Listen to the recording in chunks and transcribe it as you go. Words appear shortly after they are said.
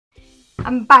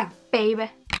I'm back,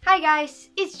 baby. Hi guys,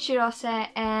 it's Chirose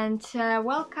and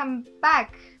welcome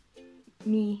back,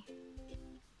 me.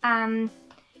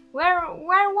 Where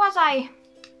was I?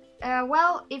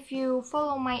 Well, if you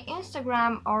follow my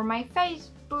Instagram or my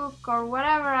Facebook or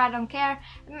whatever, I don't care,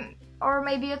 or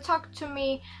maybe you talk to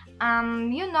me,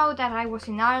 you know that I was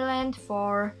in Ireland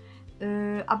for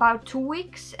about 2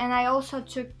 weeks, and I also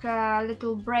took a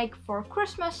little break for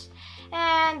Christmas,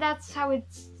 and that's how it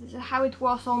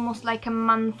was, almost like a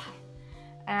month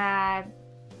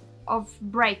of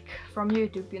break from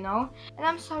YouTube, you know. And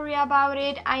I'm sorry about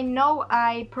it. I know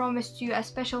I promised you a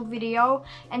special video,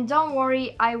 and don't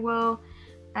worry, I will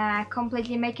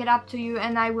completely make it up to you,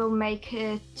 and I will make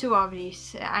 2 of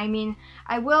these. I mean,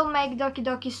 I will make Doki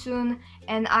Doki soon,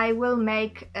 and I will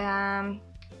make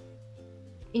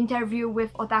interview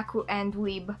with Otaku and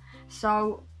Weeb.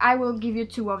 So I will give you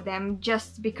 2 of them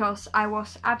just because I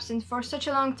was absent for such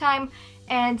a long time,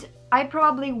 and I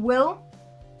probably will.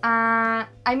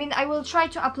 I mean, I will try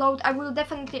to upload. I will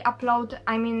definitely upload,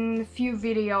 I mean, few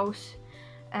videos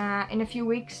in a few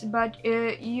weeks, but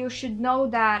you should know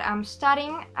that I'm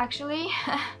studying actually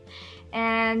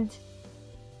and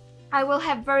I will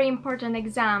have very important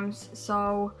exams,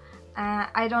 so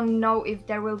I don't know if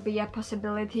there will be a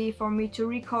possibility for me to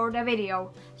record a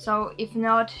video. So if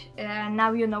not,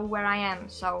 now you know where I am.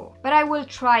 So, but I will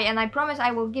try, and I promise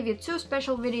I will give you 2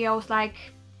 special videos. Like,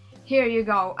 here you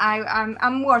go.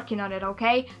 I'm working on it,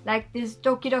 okay? Like, this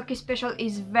Doki Doki special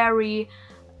is very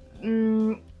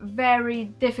very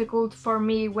difficult for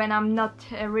me when I'm not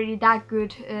really that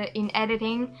good in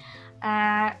editing.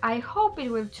 I hope it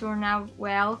will turn out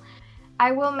well.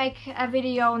 I will make a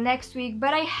video next week,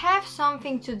 but I have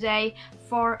something today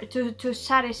to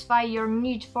satisfy your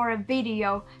need for a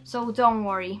video, so don't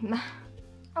worry.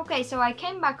 Okay, so I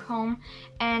came back home,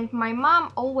 and my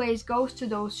mom always goes to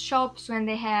those shops when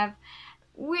they have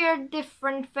weird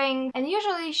different things, and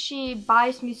usually she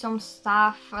buys me some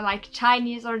stuff like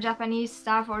Chinese or Japanese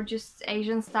stuff or just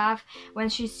Asian stuff when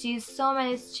she sees some and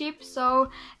it's cheap.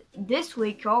 So this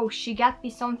week, oh, she got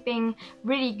me something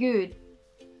really good.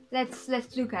 Let's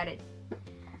look at it.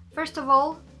 First of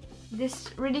all, this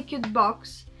really cute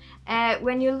box.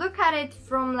 When you look at it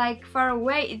from like far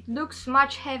away, it looks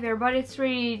much heavier, but it's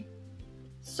really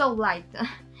so light.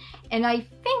 And I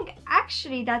think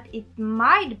actually that it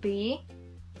might be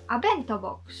a bento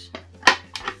box.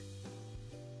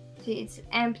 See, it's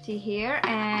empty here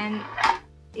and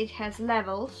it has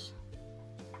levels.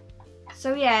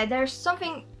 So yeah, there's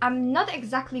something, I'm not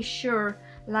exactly sure.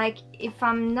 Like, if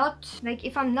I'm not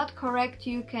correct,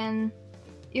 you can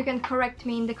correct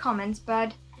me in the comments,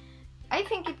 but I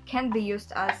think it can be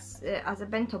used as a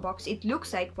bento box. It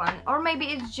looks like one, or maybe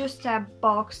it's just a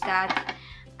box that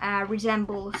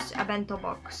resembles a bento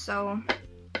box. So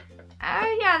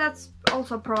yeah, that's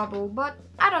also probable, but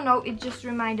I don't know, it just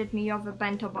reminded me of a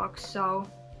bento box, so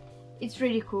it's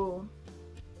really cool.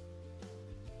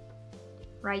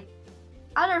 Right.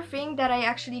 Other thing that I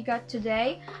actually got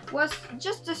today was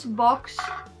just this box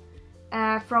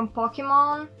from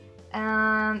Pokemon.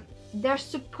 There's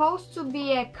supposed to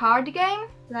be a card game,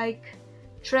 like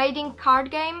trading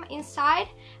card game inside,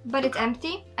 but it's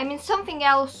empty. I mean, something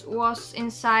else was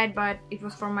inside, but it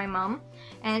was from my mom,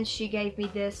 and she gave me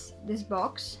this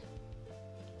box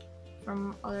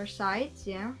from other sides,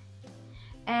 yeah.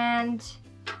 And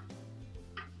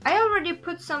I already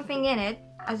put something in it,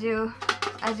 as you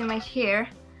might hear,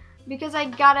 because I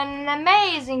got an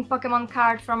amazing Pokemon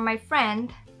card from my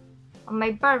friend on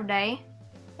my birthday.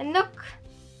 And look,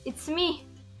 it's me,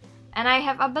 and I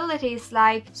have abilities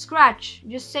like Scratch,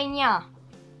 just say nya.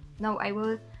 No, I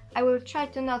will try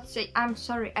to not say I'm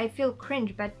sorry. I feel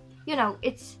cringe, but you know,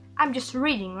 I'm just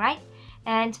reading, right?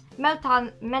 And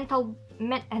mental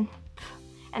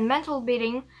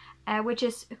beating, which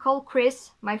is call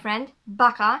Chris, my friend,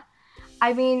 Baka.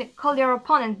 I mean, call your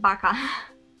opponent Baka.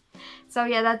 So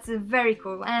yeah, that's very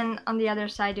cool. And on the other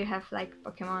side you have like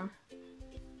Pokemon.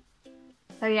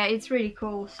 So yeah, it's really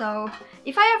cool. So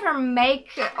if I ever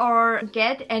make or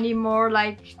get any more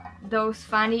like those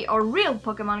funny or real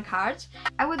Pokemon cards,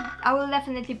 I will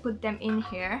definitely put them in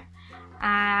here.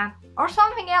 Or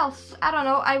something else. I don't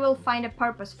know, I will find a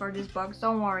purpose for this box,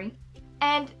 don't worry.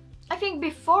 And I think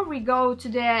before we go to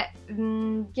the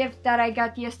gift that I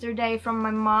got yesterday from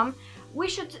my mom, we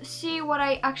should see what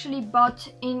I actually bought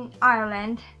in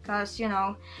Ireland, because, you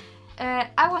know,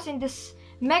 I was in this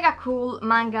mega cool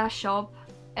manga shop.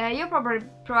 You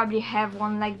probably have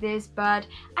one like this, but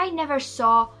I never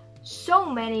saw so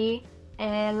many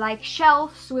like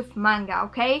shelves with manga,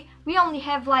 okay? We only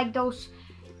have like those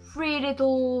 3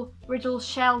 little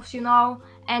shelves, you know,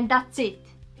 and that's it.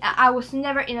 I was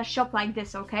never in a shop like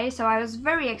this, okay? So I was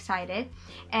very excited,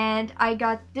 and I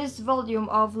got this volume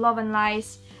of Love and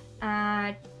Lies.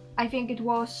 I think it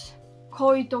was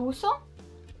Koi to Uso,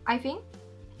 I think.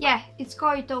 Yeah, it's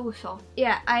Koi to Uso.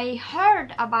 Yeah, I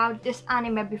heard about this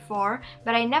anime before,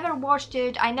 but I never watched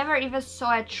it. I never even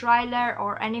saw a trailer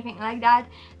or anything like that.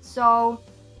 So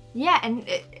yeah, and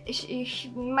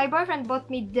my boyfriend bought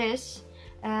me this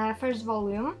first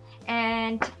volume,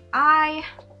 and I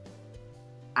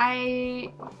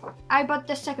bought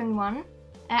the second one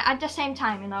at the same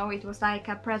time, you know. It was like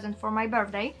a present for my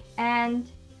birthday, and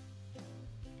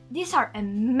these are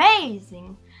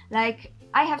amazing. Like,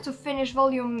 I have to finish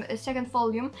second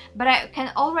volume, but I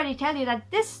can already tell you that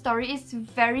this story is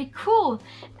very cool.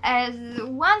 As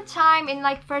one time in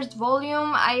like first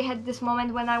volume, I had this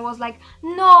moment when I was like,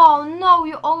 no,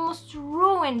 you almost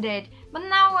ruined it. But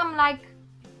now I'm like,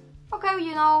 okay,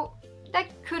 you know, that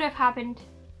could have happened.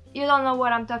 You don't know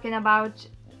what I'm talking about,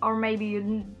 or maybe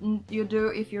you do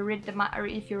if you read the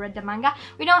manga.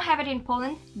 We don't have it in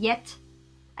Poland yet.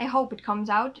 I hope it comes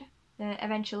out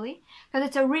eventually, because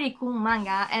it's a really cool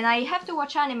manga, and I have to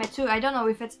watch anime too. I don't know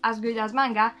if it's as good as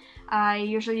manga. I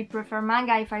usually prefer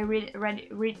manga if I read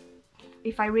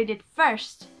it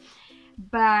first.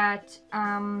 But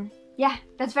yeah,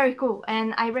 that's very cool,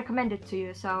 and I recommend it to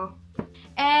you. So,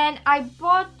 and I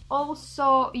bought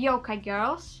also Yokai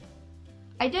Girls.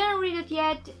 I didn't read it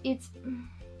yet. It's,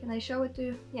 can I show it to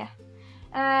you? Yeah.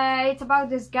 It's about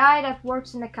this guy that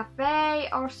works in a cafe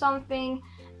or something.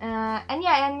 And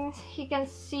yeah, and he can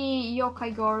see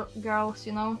yokai girls,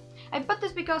 you know. I bought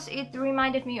this because it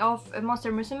reminded me of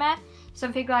Monster Musume.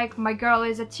 Something like My Girl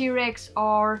is a T-Rex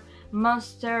or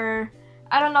Monster...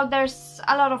 I don't know, there's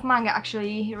a lot of manga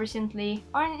actually recently,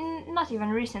 or not even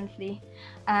recently,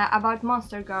 about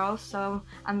monster girls. So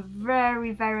I'm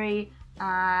very, very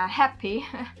happy.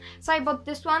 So I bought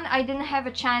this one. I didn't have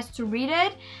a chance to read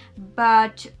it,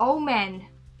 but oh man,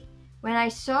 when I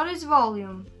saw this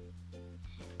volume,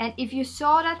 and if you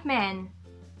saw that man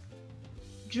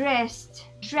dressed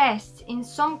in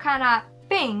some kind of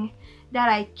thing that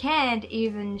I can't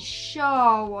even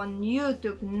show on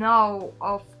YouTube, no,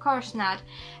 of course not.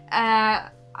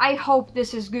 I hope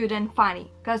this is good and funny,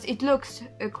 because it looks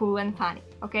cool and funny,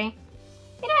 okay?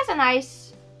 It has a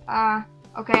nice,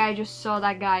 okay, I just saw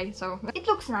that guy, so it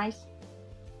looks nice.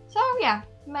 So yeah,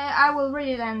 I will read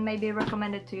it and maybe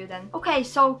recommend it to you then. Okay,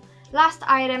 so last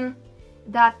item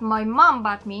that my mom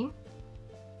bought me,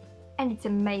 and it's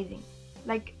amazing.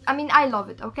 Like, I mean, I love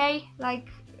it, okay? Like,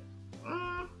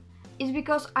 it's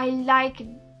because I like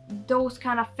those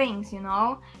kind of things, you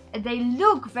know? They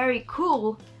look very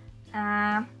cool,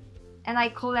 and I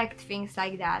collect things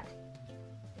like that.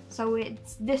 So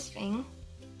it's this thing,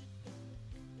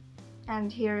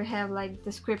 and here you have like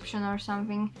description or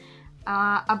something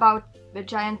about the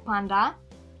giant panda,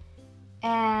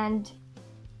 and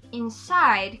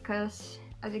inside, because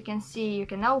as you can see, you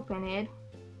can open it,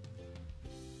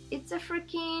 it's a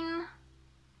freaking,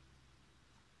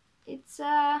 it's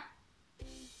a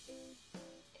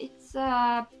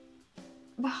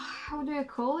how do you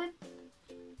call it?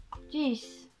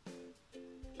 Jeez,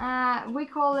 we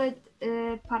call it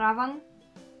paravan.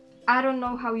 I don't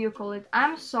know how you call it.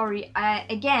 I'm sorry.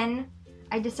 Again,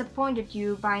 I disappointed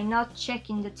you by not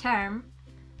checking the term,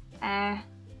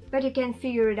 but you can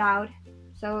figure it out.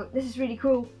 So this is really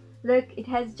cool. Look, it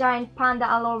has giant panda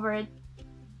all over it,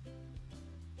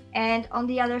 and on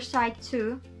the other side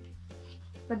too,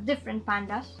 but different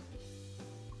pandas.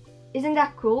 Isn't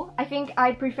that cool? I think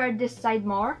I prefer this side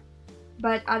more,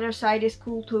 but other side is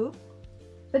cool too.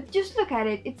 But just look at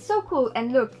it, it's so cool.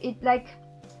 And look, it like,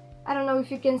 I don't know if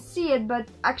you can see it, but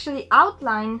actually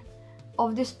outline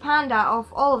of this panda, of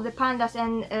all of the pandas,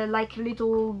 and like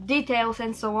little details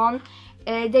and so on,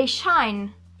 they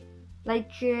shine.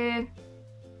 Like,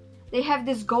 they have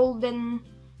this golden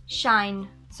shine.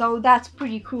 So that's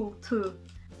pretty cool too.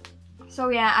 So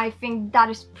yeah, I think that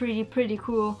is pretty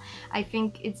cool. I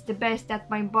think it's the best that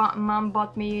my mom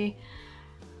bought me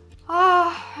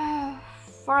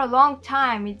for a long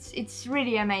time. It's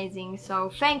really amazing. So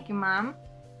thank you, mom.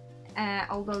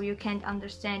 Although you can't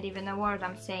understand even a word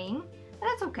I'm saying, but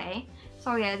that's okay.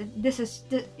 So yeah,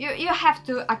 you have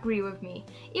to agree with me.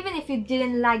 Even if you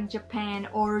didn't like Japan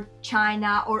or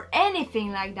China or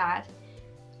anything like that,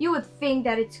 you would think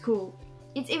that it's cool.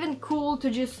 It's even cool to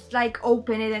just like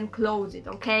open it and close it,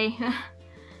 okay?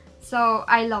 So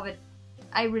I love it.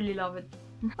 I really love it.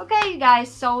 Okay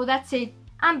guys, so that's it.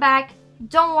 I'm back.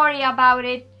 Don't worry about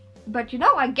it. But you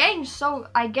know, I gained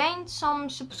some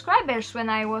subscribers when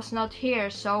I was not here,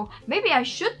 so maybe I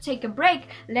should take a break,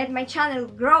 let my channel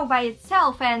grow by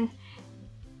itself, and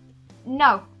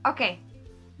no, okay,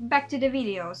 back to the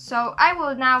video. So I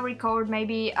will now record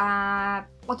maybe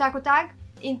otaku tag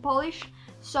in Polish,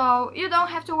 so you don't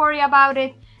have to worry about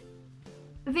it.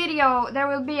 There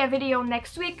will be a video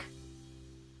next week.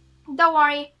 Don't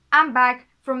worry, I'm back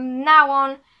from now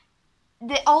on.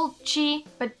 The old Chi,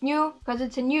 but new, because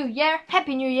it's a new year.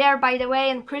 Happy New Year, by the way,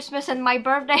 and Christmas and my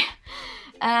birthday.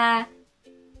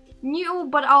 New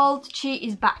but old Chi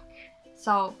is back.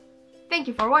 So, thank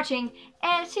you for watching,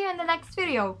 and see you in the next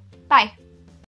video. Bye!